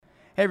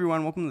Hey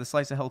everyone, welcome to the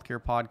Slice of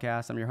Healthcare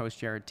podcast. I'm your host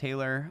Jared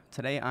Taylor.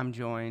 Today I'm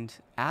joined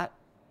at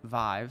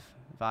Vive.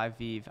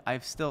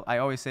 I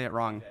always say it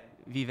wrong.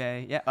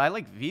 Vive. Yeah, I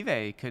like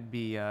Vive could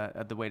be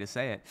the way to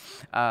say it.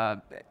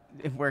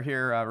 We're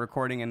here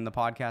recording in the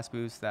podcast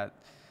booth that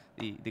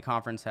the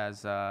conference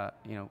has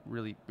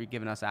really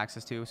given us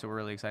access to, so we're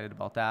really excited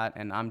about that.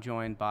 And I'm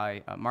joined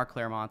by Mark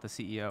Claremont, the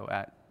CEO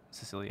at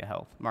Cecilia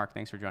Health. Mark,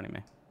 thanks for joining me.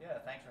 Yeah,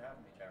 thanks for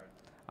having me, Jared.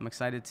 I'm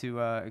excited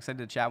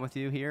to chat with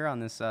you here on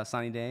this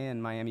sunny day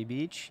in Miami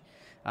Beach.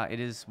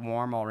 It is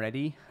warm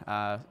already.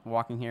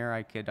 Walking here,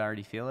 I could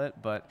already feel it,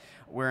 but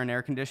we're in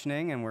air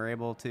conditioning and we're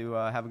able to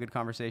have a good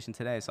conversation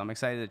today. So I'm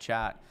excited to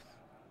chat.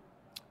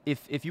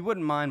 If you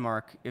wouldn't mind,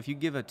 Mark, if you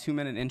give a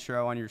 2-minute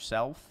intro on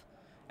yourself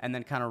and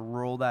then kind of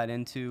roll that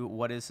into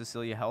what is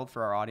Cecilia Health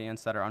for our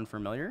audience that are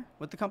unfamiliar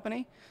with the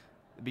company,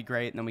 it'd be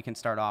great, and then we can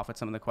start off with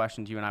some of the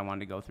questions you and I wanted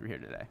to go through here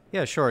today.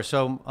 Yeah, sure.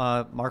 So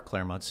Mark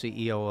Claremont,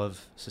 CEO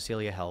of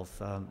Cecilia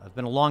Health. I've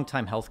been a long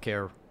time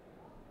healthcare,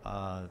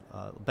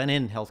 been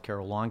in healthcare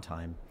a long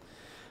time.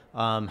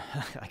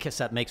 I guess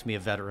that makes me a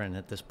veteran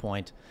at this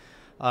point.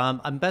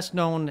 I'm best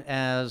known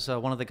as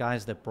one of the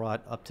guys that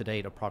brought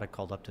UpToDate, a product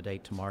called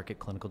UpToDate, to market,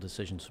 clinical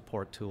decision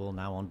support tool,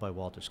 now owned by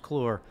Wolters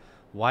Kluwer,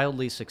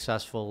 wildly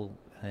successful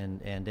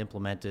and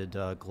implemented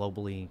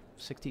globally.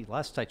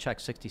 Last I checked,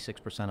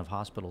 66% of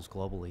hospitals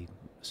globally.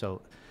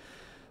 So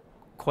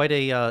quite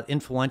a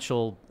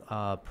influential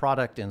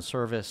product and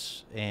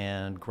service,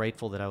 and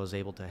grateful that I was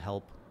able to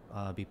help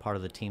be part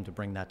of the team to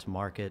bring that to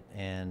market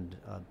and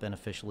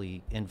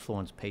beneficially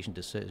influence patient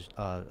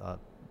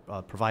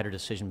provider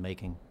decision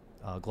making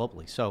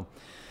globally. So,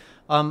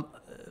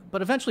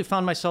 but eventually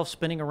found myself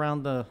spinning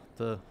around the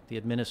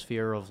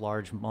adminisphere of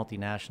large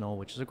multinational,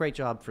 which is a great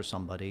job for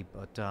somebody,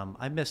 but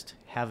I missed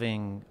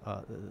having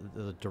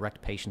the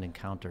direct patient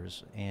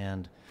encounters.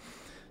 And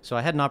so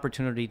I had an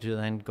opportunity to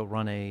then go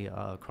run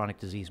a chronic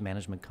disease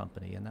management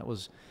company. And that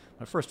was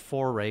my first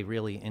foray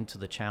really into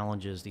the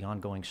challenges, the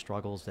ongoing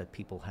struggles that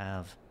people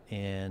have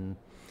in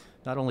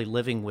not only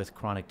living with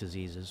chronic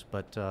diseases,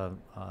 but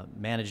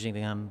managing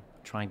them,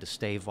 trying to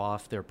stave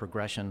off their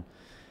progression.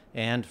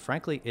 And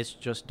frankly, it's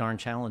just darn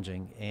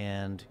challenging.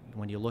 And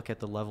when you look at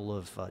the level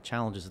of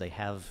challenges they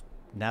have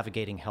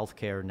navigating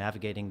healthcare,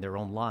 navigating their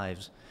own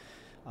lives,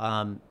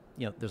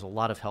 there's a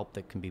lot of help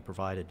that can be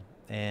provided.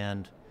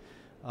 And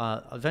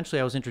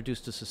eventually I was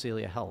introduced to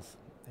Cecilia Health.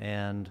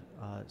 And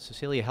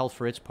Cecilia Health,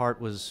 for its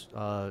part, was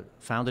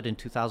founded in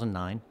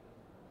 2009.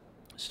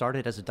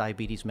 Started as a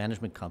diabetes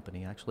management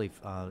company. Actually,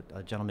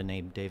 a gentleman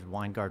named David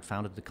Weingart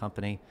founded the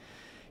company.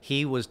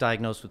 He was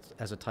diagnosed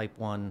with type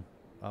 1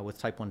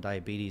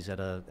 diabetes at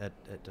a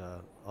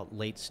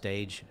late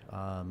stage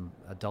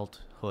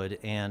adulthood,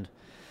 and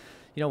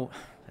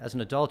as an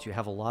adult you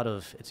have a lot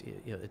of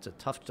it's a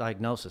tough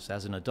diagnosis.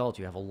 As an adult,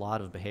 you have a lot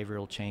of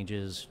behavioral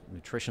changes,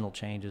 nutritional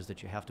changes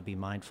that you have to be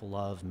mindful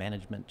of,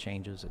 management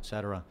changes,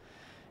 etc.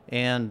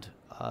 And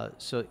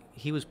so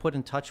he was put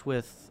in touch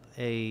with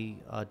a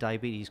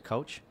diabetes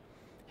coach,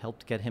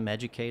 helped get him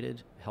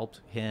educated,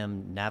 helped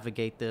him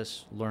navigate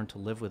this, learn to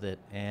live with it,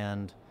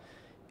 and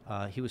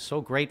he was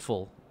so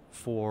grateful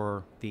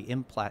for the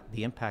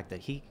impact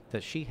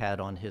that she had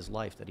on his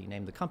life that he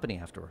named the company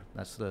after her.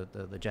 That's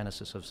the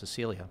genesis of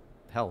Cecilia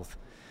Health,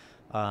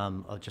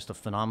 just a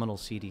phenomenal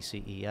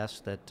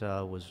CDCES that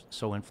was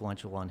so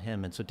influential on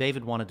him. And so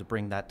David wanted to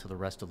bring that to the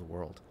rest of the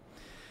world.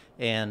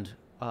 And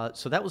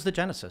so that was the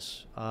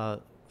genesis.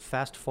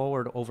 Fast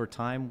forward over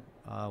time,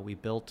 we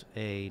built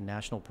a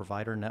national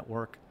provider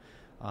network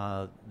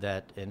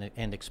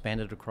and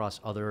expanded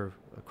across other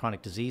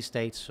chronic disease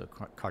states,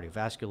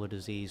 cardiovascular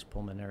disease,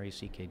 pulmonary,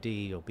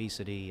 CKD,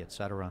 obesity,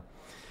 etc.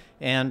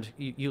 And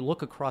you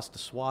look across the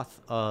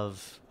swath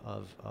of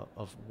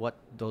what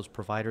those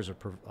providers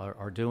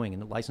are doing,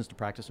 and licensed to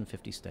practice in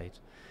 50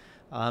 states.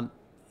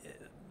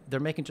 They're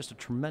making just a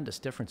tremendous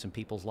difference in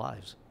people's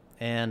lives.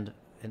 And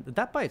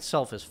that by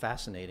itself is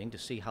fascinating to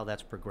see how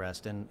that's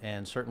progressed.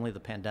 And certainly the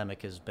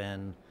pandemic has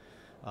been,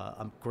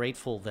 I'm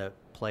grateful that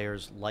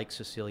players like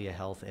Cecilia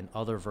Health and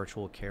other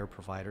virtual care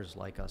providers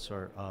like us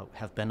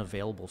have been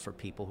available for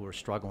people who are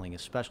struggling,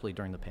 especially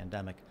during the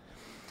pandemic.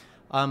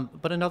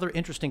 But another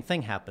interesting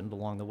thing happened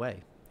along the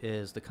way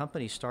is the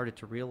company started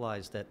to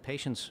realize that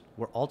patients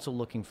were also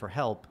looking for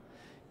help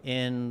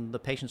in the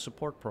patient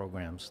support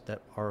programs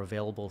that are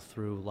available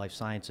through life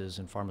sciences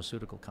and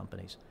pharmaceutical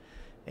companies.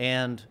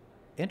 And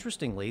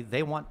interestingly,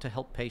 they want to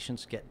help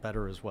patients get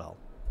better as well.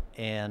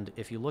 And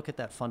if you look at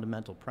that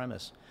fundamental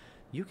premise,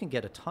 you can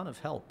get a ton of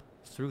help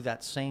through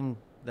that same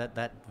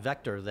that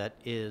vector that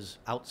is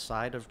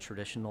outside of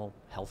traditional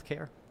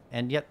healthcare,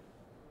 and yet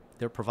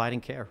they're providing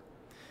care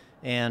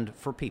and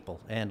for people.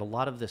 And a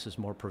lot of this is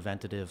more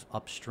preventative,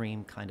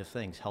 upstream kind of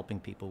things, helping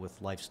people with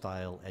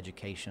lifestyle,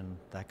 education,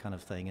 that kind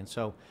of thing. And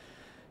so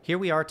here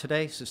we are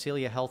today,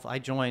 Cecilia Health. I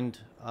joined,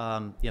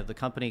 the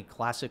company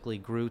classically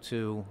grew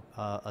to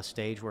a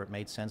stage where it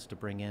made sense to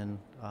bring in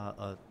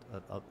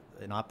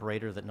an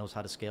operator that knows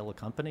how to scale a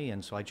company.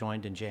 And so I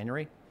joined in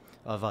January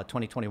of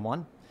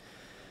 2021.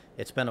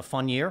 It's been a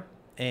fun year.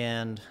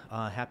 And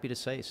happy to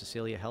say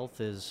Cecilia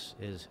Health is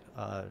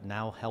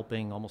now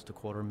helping almost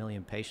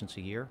 250,000 patients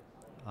a year.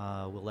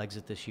 We'll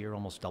exit this year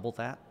almost double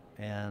that,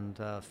 and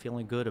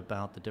feeling good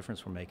about the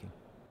difference we're making.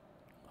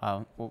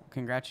 Well,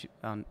 congrats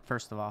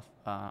first of all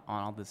on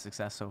all the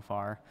success so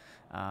far,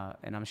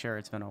 and I'm sure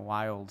it's been a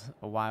wild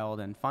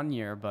and fun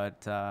year.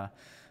 But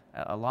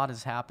a lot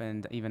has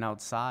happened even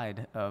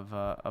outside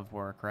of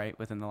work, right?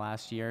 Within the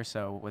last year,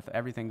 so with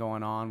everything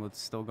going on, with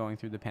still going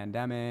through the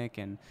pandemic,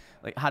 and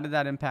like, how did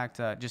that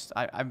impact?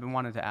 I've been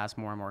wanting to ask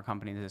more and more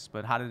companies this,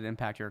 but how did it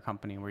impact your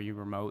company? Were you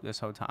remote this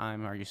whole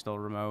time? Are you still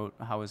remote?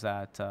 How has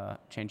that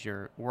changed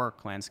your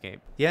work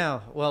landscape? Yeah,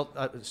 well,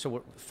 so we're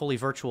a fully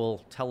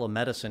virtual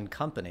telemedicine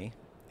company,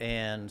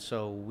 and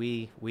so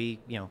we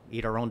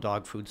eat our own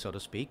dog food, so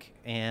to speak,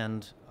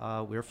 and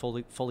we're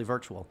fully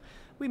virtual.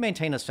 We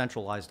maintain a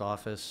centralized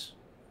office,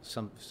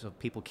 so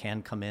people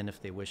can come in if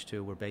they wish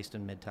to. We're based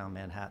in Midtown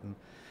Manhattan,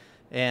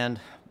 and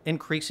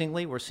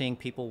increasingly we're seeing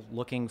people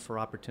looking for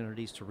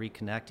opportunities to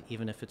reconnect,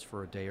 even if it's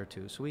for a day or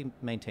two. So we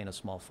maintain a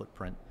small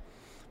footprint.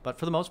 But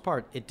for the most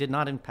part, it did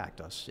not impact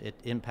us. It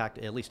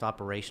impacted, at least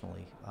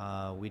operationally.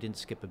 We didn't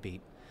skip a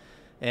beat.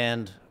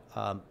 And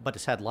but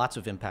it's had lots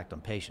of impact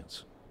on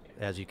patients,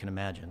 as you can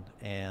imagine.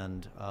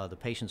 And the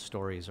patient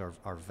stories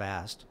are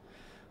vast.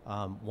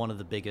 One of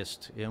the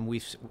biggest,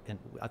 and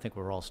I think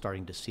we're all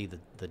starting to see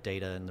the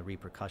data and the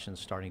repercussions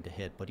starting to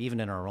hit. But even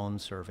in our own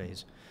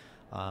surveys,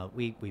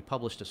 we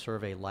published a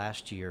survey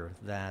last year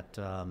that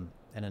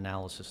an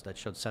analysis that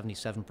showed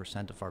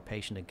 77% of our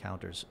patient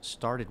encounters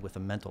started with a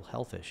mental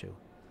health issue.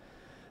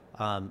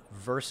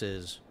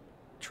 Versus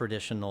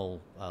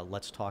traditional,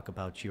 let's talk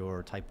about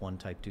your type 1,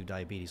 type 2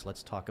 diabetes,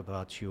 let's talk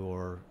about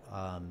your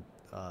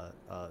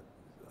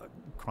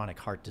chronic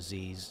heart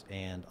disease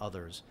and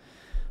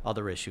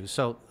other issues.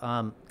 So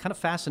kind of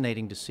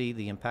fascinating to see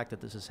the impact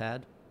that this has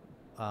had,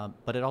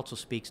 but it also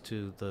speaks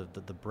to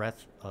the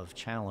breadth of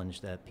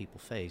challenge that people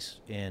face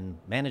in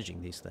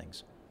managing these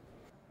things.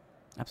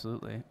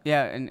 Absolutely.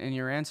 Yeah, and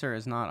your answer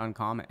is not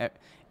uncommon.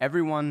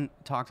 Everyone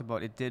talked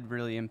about it did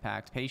really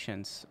impact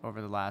patients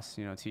over the last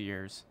 2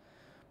 years.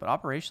 But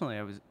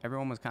operationally,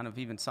 everyone was kind of,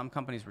 even some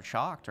companies were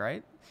shocked,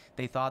 right?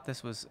 They thought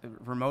this was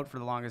remote for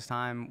the longest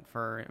time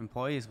for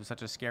employees was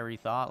such a scary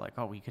thought, like,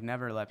 oh, we could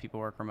never let people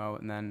work remote.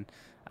 And then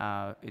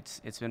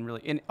it's been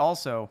really, and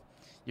also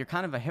you're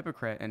kind of a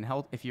hypocrite in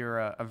health if you're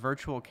a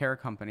virtual care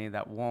company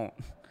that won't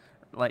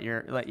let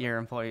your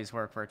employees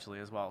work virtually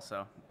as well.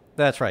 So.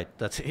 That's right.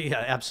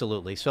 Yeah,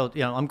 absolutely. So,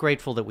 I'm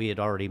grateful that we had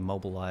already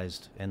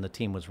mobilized and the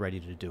team was ready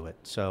to do it.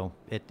 So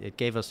it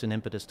gave us an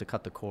impetus to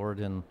cut the cord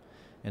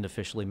and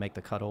officially make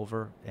the cut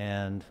over.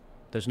 And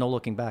there's no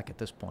looking back at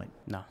this point.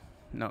 No,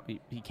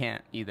 you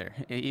can't either.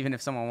 Even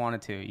if someone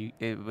wanted to,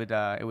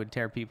 it would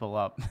tear people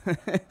up.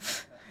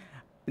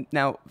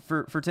 Now,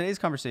 for today's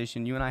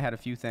conversation, you and I had a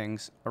few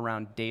things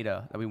around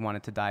data that we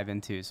wanted to dive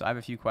into. So I have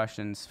a few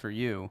questions for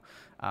you.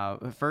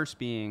 First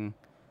being,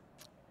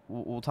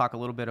 we'll talk a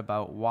little bit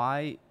about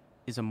why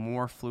is a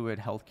more fluid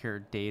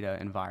healthcare data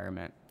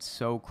environment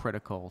so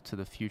critical to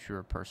the future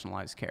of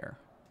personalized care?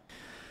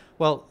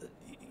 Well,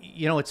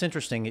 it's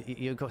interesting.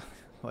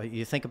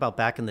 You think about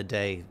back in the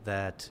day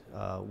that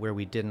where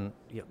we didn't,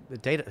 the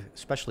data,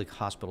 especially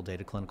hospital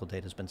data, clinical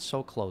data, has been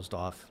so closed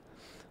off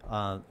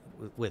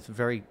with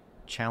very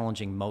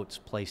challenging moats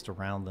placed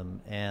around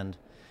them. And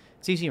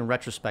it's easy in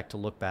retrospect to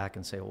look back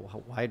and say,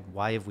 well,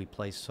 why have we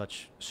placed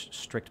such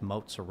strict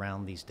moats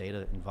around these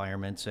data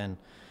environments? And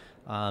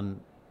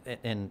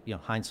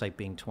hindsight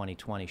being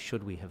 2020,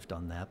 should we have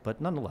done that?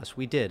 But nonetheless,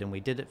 we did, and we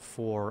did it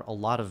for a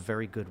lot of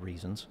very good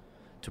reasons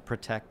to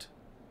protect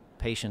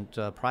patient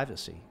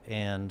privacy.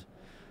 And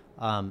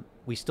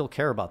we still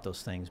care about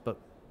those things, but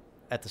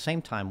at the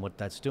same time, what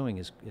that's doing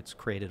is it's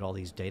created all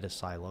these data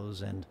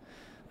silos, and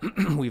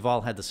we've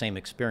all had the same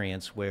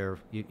experience where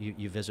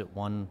you visit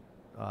one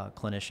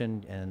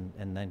clinician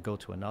and then go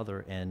to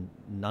another, and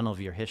none of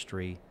your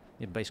history,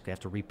 you basically have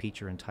to repeat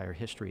your entire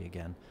history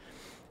again.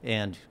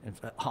 And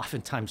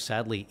oftentimes,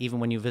 sadly, even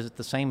when you visit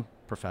the same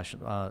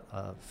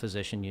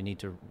physician, you need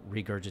to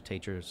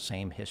regurgitate your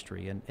same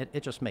history, and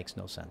it just makes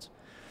no sense,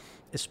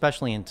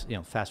 especially in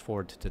fast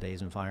forward to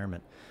today's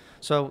environment.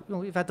 So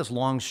we've had this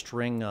long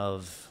string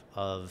of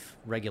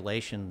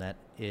regulation that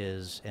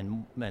is,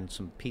 and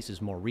some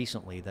pieces more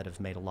recently that have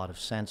made a lot of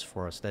sense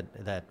for us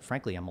that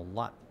frankly I'm a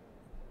lot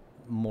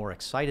more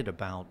excited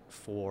about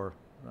for,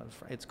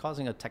 it's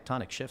causing a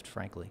tectonic shift,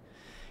 frankly,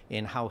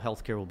 in how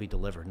healthcare will be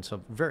delivered. And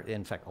so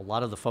in fact, a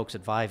lot of the folks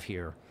at Vive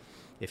here,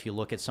 if you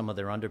look at some of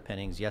their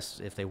underpinnings, yes,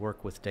 if they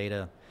work with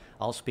data,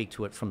 I'll speak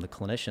to it from the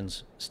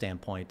clinician's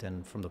standpoint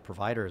and from the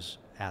provider's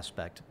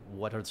aspect.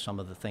 What are some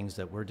of the things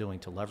that we're doing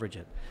to leverage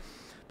it?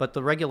 But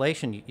the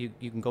regulation, you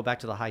can go back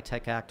to the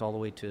HITECH Act all the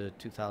way to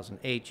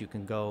 2008. You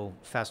can go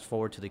fast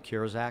forward to the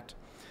Cures Act.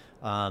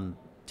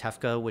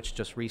 TEFCA, which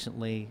just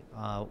recently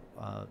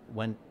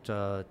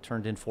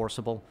turned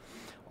enforceable.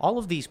 All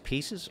of these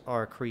pieces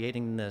are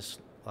creating this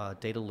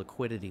data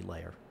liquidity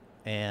layer.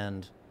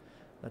 And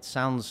that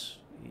sounds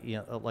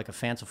like a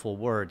fanciful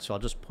word, so I'll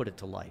just put it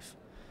to life.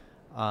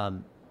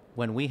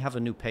 when we have a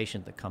new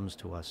patient that comes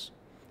to us,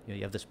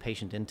 you have this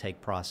patient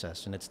intake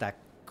process, and it's that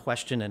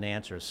question and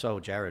answer. So,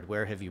 Jared,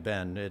 where have you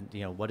been?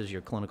 And, what is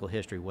your clinical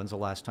history? When's the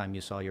last time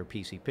you saw your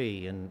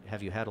PCP? And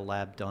have you had a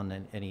lab done?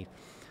 And any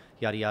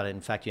yada yada.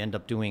 In fact, you end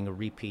up doing a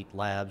repeat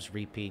labs,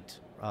 repeat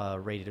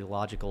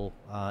radiological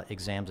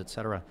exams,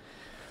 etc.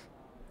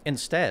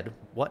 Instead,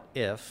 what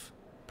if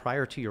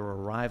prior to your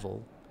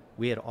arrival,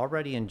 we had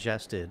already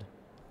ingested,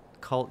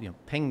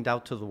 pinged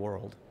out to the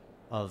world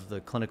of the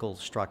clinical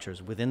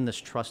structures within this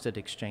trusted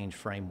exchange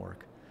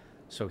framework?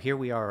 So here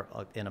we are,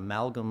 an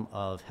amalgam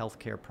of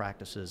healthcare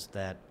practices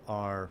that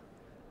are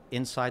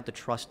inside the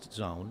trust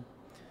zone,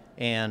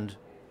 and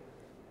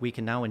we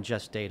can now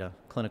ingest data,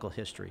 clinical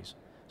histories.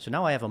 So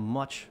now I have a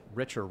much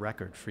richer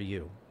record for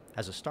you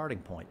as a starting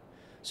point.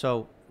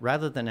 So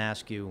rather than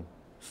ask you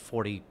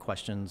 40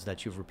 questions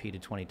that you've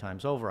repeated 20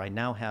 times over, I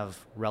now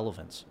have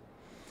relevance.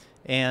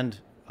 And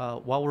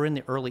while we're in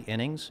the early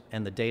innings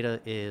and the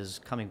data is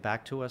coming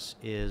back to us,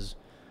 is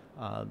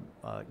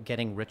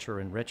getting richer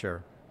and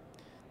richer,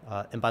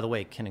 and by the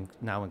way, it can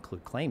now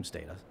include claims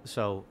data.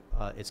 So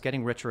it's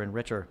getting richer and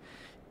richer.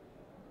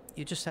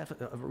 You just have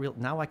a real,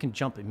 now I can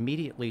jump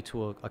immediately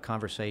to a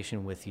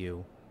conversation with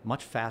you,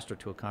 much faster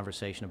to a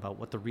conversation about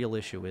what the real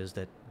issue is,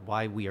 that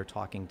why we are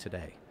talking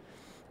today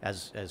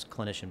as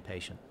clinician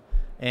patient.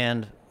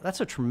 And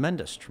that's a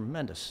tremendous,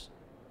 tremendous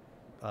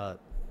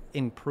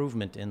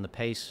improvement in the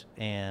pace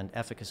and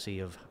efficacy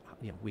of,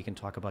 we can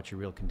talk about your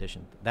real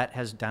condition. That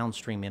has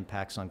downstream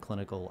impacts on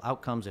clinical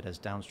outcomes. It has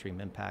downstream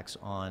impacts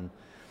on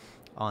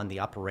the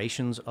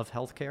operations of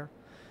healthcare.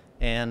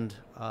 And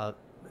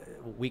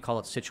we call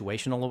it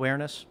situational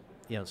awareness,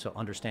 so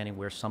understanding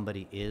where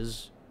somebody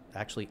is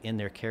actually in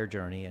their care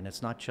journey. And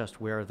it's not just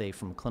where are they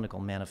from clinical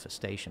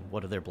manifestation,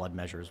 what are their blood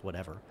measures,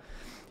 whatever.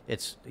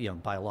 It's,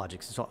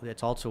 biologics.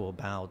 It's also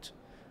about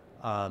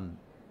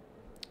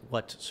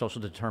what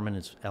social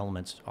determinants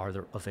elements are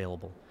there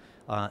available.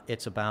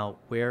 It's about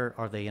where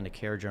are they in a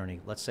care journey.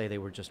 Let's say they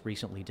were just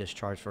recently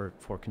discharged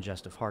for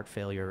congestive heart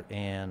failure,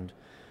 and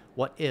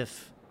what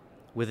if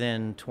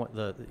within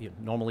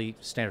normally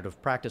standard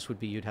of practice would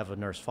be you'd have a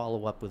nurse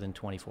follow-up within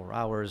 24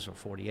 hours or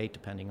 48,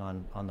 depending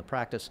on the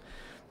practice.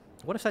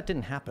 What if that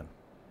didn't happen?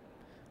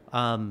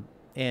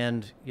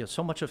 And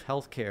so much of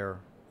healthcare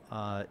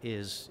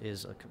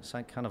is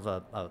a kind of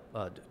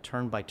a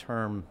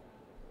turn-by-turn,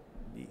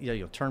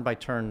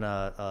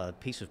 turn-by-turn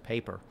piece of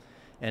paper.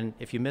 And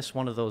if you miss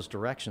one of those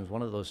directions,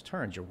 one of those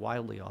turns, you're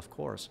wildly off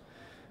course.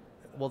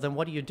 Well, then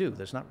what do?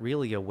 There's not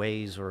really a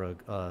Waze or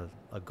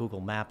a Google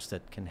Maps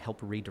that can help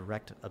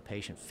redirect a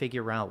patient,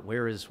 figure out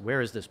where is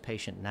this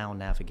patient now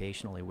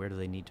navigationally, where do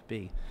they need to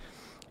be.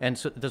 And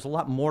so there's a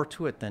lot more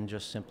to it than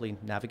just simply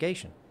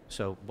navigation.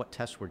 So what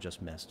tests were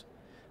just missed?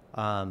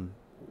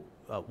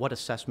 What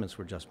assessments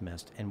were just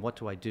missed? And what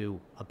do I do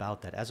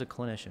about that? As a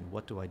clinician,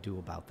 what do I do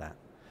about that?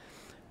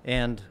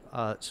 And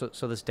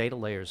so this data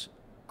layers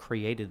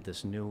created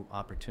this new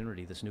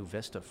opportunity, this new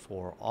vista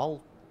for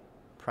all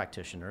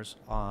practitioners,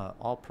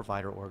 all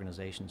provider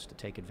organizations to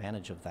take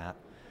advantage of that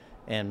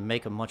and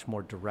make a much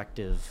more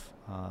directive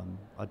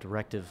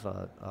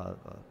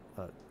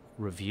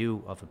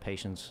review of a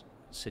patient's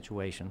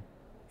situation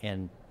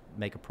and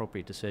make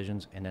appropriate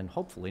decisions, and then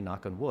hopefully,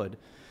 knock on wood,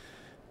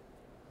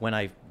 when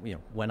I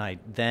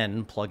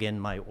then plug in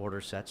my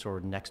order sets or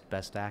next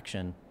best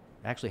action,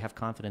 actually have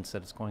confidence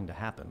that it's going to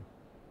happen.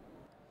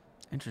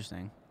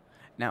 Interesting.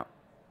 Now,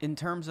 in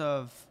terms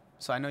of,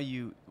 so I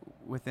know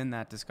within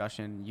that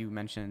discussion, you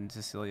mentioned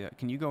Cecilia.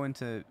 Can you go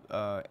into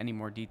any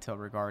more detail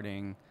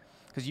regarding,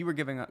 because you were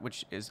giving,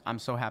 which is, I'm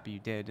so happy you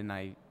did, and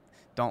I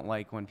don't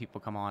like when people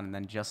come on and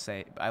then just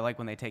say, I like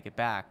when they take it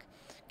back.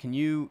 Can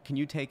you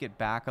take it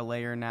back a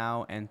layer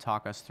now and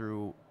talk us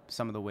through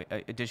some of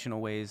the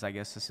additional ways, I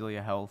guess,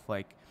 Cecilia Health,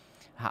 like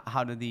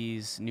how do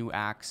these new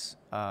acts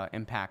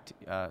impact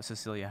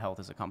Cecilia Health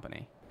as a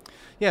company?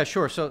 Yeah,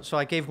 sure. So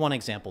I gave one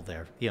example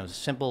there,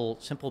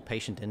 simple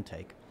patient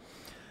intake.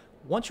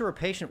 Once you're a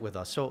patient with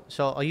us, so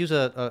I'll use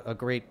a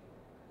great,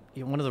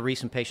 one of the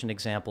recent patient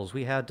examples.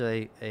 We had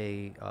an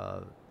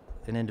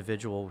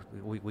individual,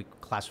 we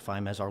classify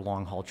him as our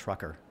long-haul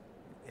trucker.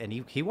 And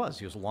he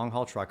was a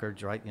long-haul trucker,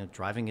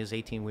 driving his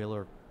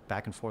 18-wheeler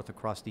back and forth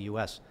across the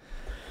U.S.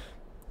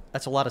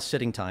 That's a lot of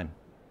sitting time.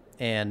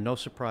 And no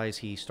surprise,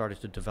 he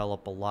started to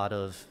develop a lot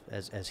of,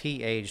 as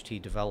he aged, he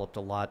developed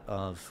a lot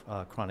of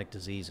chronic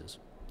diseases.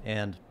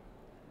 And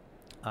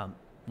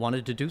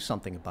wanted to do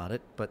something about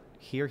it, but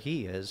here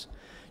he is.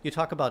 You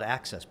talk about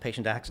access,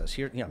 patient access.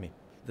 Here,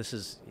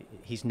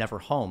 he's never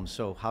home,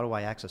 so how do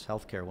I access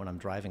healthcare when I'm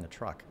driving a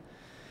truck?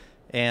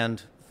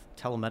 And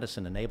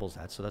telemedicine enables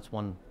that, so that's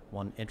one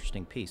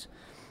interesting piece.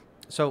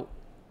 So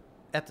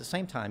at the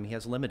same time, he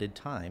has limited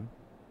time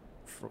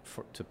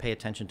to pay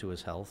attention to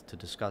his health, to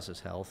discuss his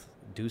health,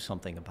 do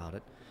something about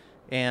it.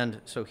 And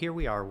so here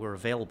we are, we're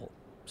available.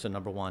 So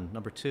number one.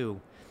 Number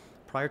two,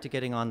 prior to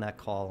getting on that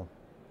call,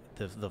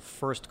 the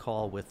first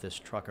call with this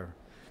trucker,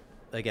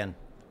 again,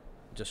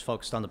 just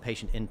focused on the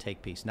patient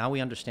intake piece. Now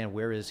we understand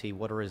where is he,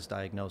 what are his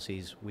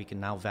diagnoses. We can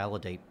now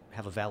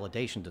have a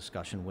validation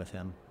discussion with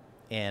him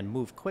and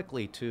move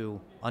quickly to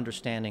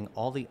understanding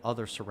all the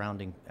other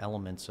surrounding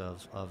elements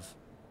of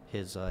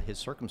his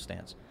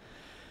circumstance.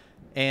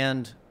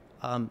 And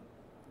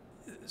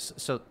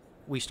so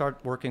we start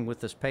working with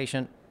this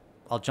patient.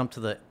 I'll jump to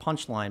the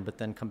punchline, but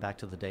then come back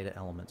to the data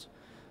elements.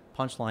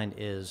 Punchline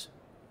is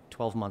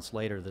 12 months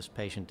later, this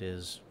patient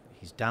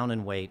he's down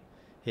in weight.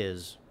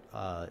 His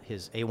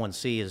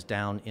A1C is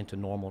down into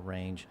normal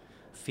range,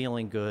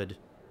 feeling good.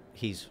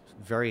 He's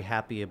very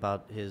happy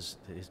about his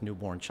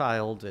newborn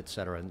child, et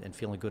cetera, and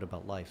feeling good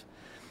about life.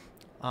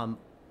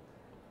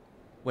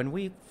 When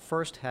we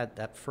first had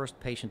that first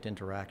patient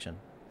interaction,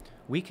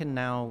 we can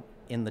now,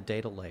 in the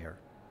data layer,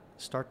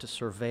 start to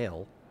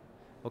surveil,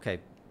 okay,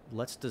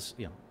 let's just,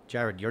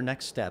 Jared, your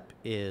next step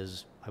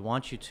is I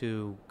want you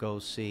to go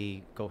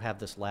have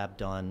this lab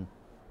done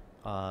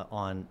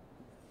on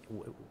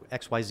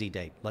XYZ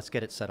date. Let's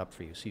get it set up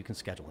for you so you can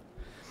schedule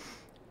it.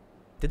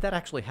 Did that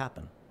actually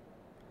happen?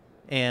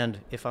 And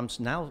if I'm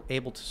now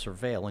able to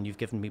surveil, and you've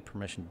given me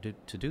permission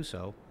to do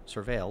so,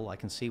 surveil, I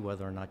can see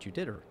whether or not you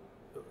did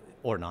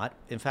or not.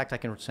 In fact, I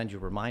can send you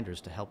reminders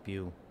to help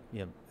you,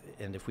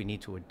 and if we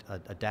need to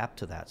adapt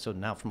to that. So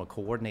now from a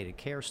coordinated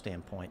care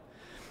standpoint,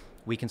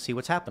 we can see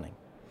what's happening.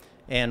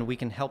 And we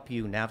can help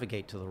you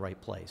navigate to the right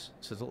place.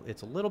 So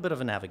it's a little bit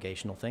of a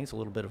navigational thing. It's a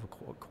little bit of a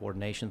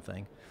coordination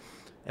thing.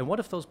 And what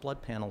if those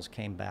blood panels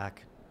came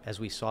back as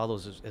we saw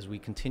those, as we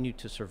continued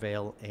to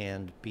surveil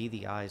and be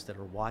the eyes that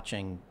are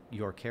watching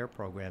your care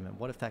program? And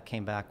what if that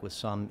came back with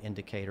some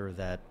indicator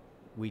that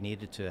we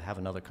needed to have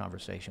another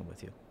conversation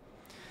with you?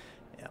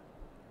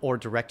 Or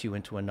direct you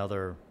into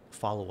another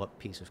follow-up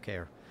piece of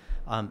care?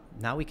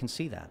 Now we can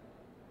see that.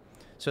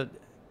 So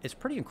it's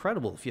pretty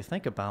incredible if you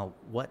think about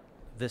what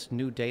this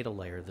new data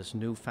layer, this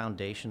new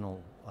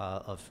foundational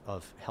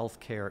of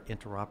healthcare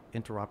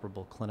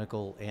interoperable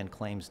clinical and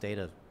claims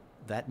data,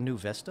 that new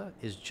vista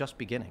is just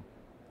beginning.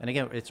 And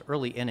again, it's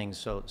early innings,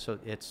 so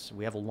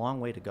we have a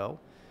long way to go.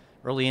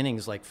 Early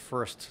innings, like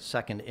first,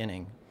 second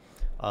inning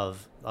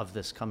of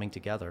this coming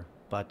together.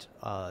 But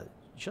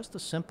just the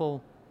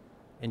simple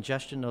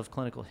ingestion of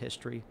clinical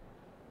history,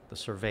 the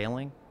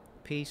surveilling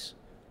piece,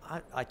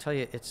 I tell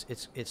you,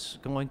 it's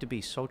going to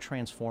be so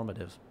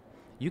transformative.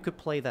 You could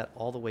play that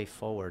all the way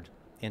forward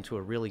into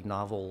a really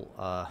novel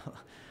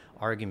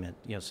argument.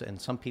 And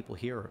some people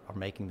here are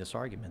making this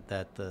argument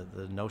that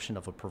the notion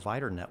of a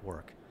provider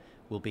network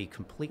will be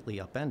completely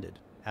upended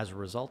as a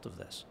result of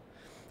this.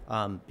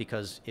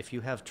 Because if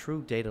you have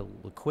true data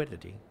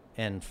liquidity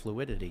and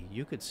fluidity,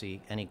 you could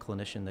see any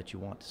clinician that you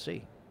want to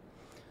see.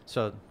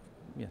 So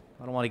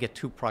I don't want to get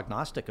too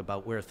prognostic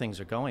about where things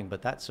are going,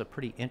 but that's a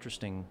pretty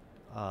interesting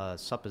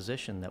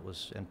supposition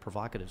and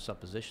provocative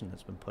supposition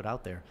that's been put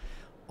out there.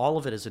 All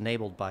of it is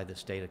enabled by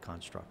this data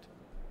construct.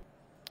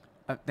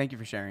 Thank you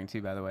for sharing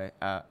too, by the way.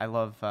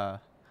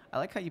 I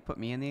like how you put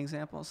me in the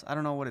examples. I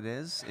don't know what it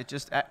is. It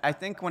just, I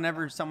think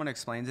whenever someone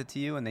explains it to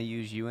you and they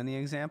use you in the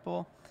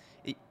example,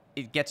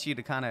 it gets you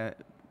to kind of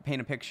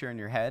paint a picture in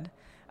your head.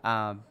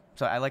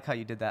 So I like how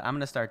you did that. I'm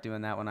going to start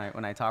doing that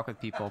when I talk with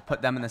people,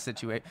 put them in the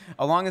situation,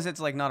 as long as it's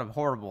like not a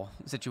horrible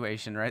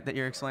situation, right, that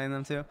you're explaining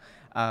them to.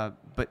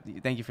 But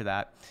thank you for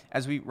that.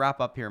 As we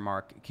wrap up here,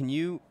 Mark, can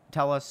you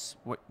tell us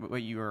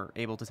what you were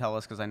able to tell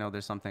us? Because I know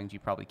there's some things you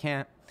probably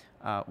can't.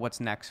 What's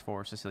next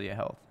for Cecilia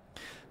Health?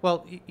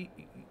 Well,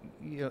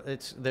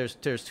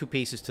 there's two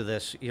pieces to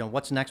this.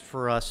 What's next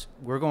for us?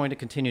 We're going to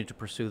continue to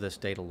pursue this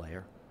data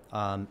layer.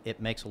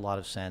 It makes a lot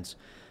of sense.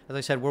 As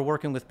I said, we're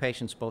working with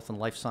patients both in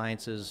life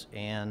sciences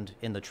and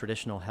in the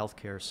traditional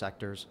healthcare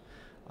sectors.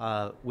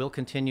 We'll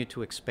continue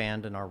to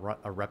expand in our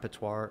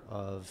repertoire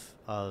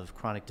of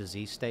chronic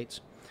disease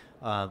states.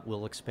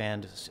 We'll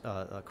expand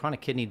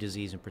chronic kidney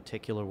disease in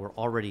particular. We're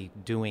already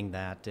doing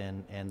that,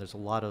 and there's a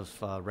lot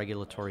of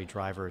regulatory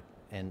driver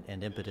and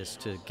impetus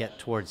to get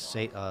towards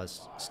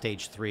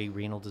stage 3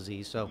 renal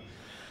disease. So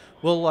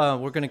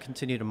we're going to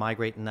continue to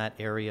migrate in that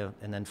area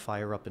and then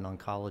fire up in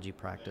oncology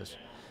practice.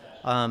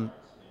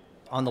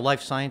 On the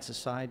life sciences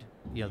side,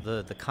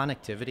 the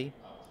connectivity,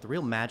 the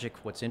real magic,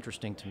 what's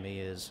interesting to me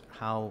is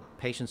how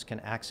patients can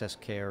access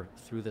care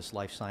through this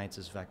life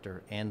sciences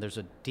vector. And there's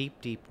a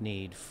deep, deep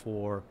need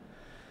for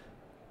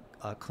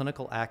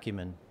clinical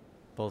acumen,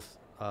 both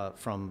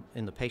from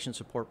in the patient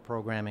support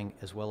programming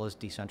as well as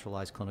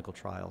decentralized clinical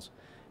trials.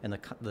 And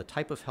the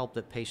type of help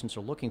that patients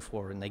are looking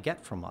for and they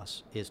get from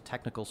us is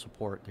technical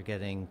support. They're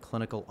getting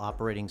clinical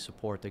operating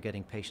support. They're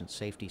getting patient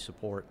safety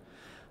support.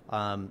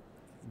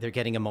 They're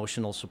getting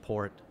emotional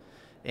support,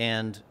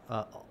 and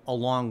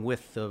along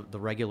with the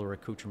regular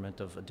accoutrement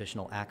of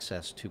additional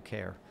access to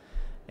care.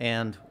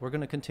 And we're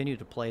going to continue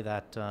to play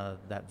that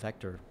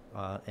vector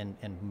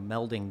and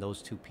melding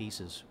those two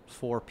pieces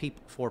for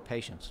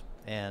patients.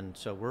 And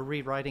so we're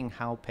rewriting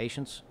how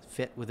patients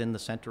fit within the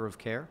center of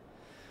care.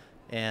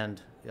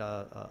 And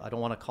I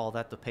don't want to call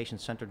that the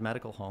patient-centered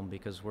medical home,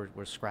 because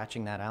we're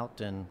scratching that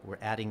out and we're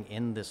adding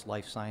in this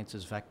life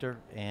sciences vector,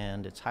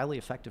 and it's highly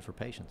effective for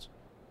patients.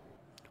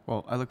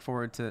 Well, I look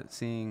forward to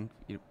seeing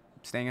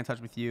staying in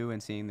touch with you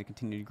and seeing the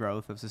continued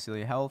growth of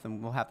Cecilia Health.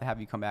 And we'll have to have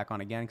you come back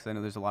on again because I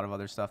know there's a lot of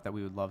other stuff that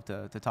we would love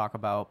to talk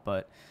about.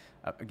 But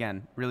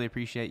again, really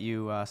appreciate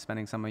you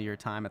spending some of your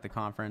time at the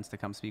conference to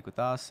come speak with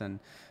us, and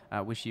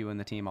wish you and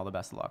the team all the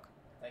best of luck.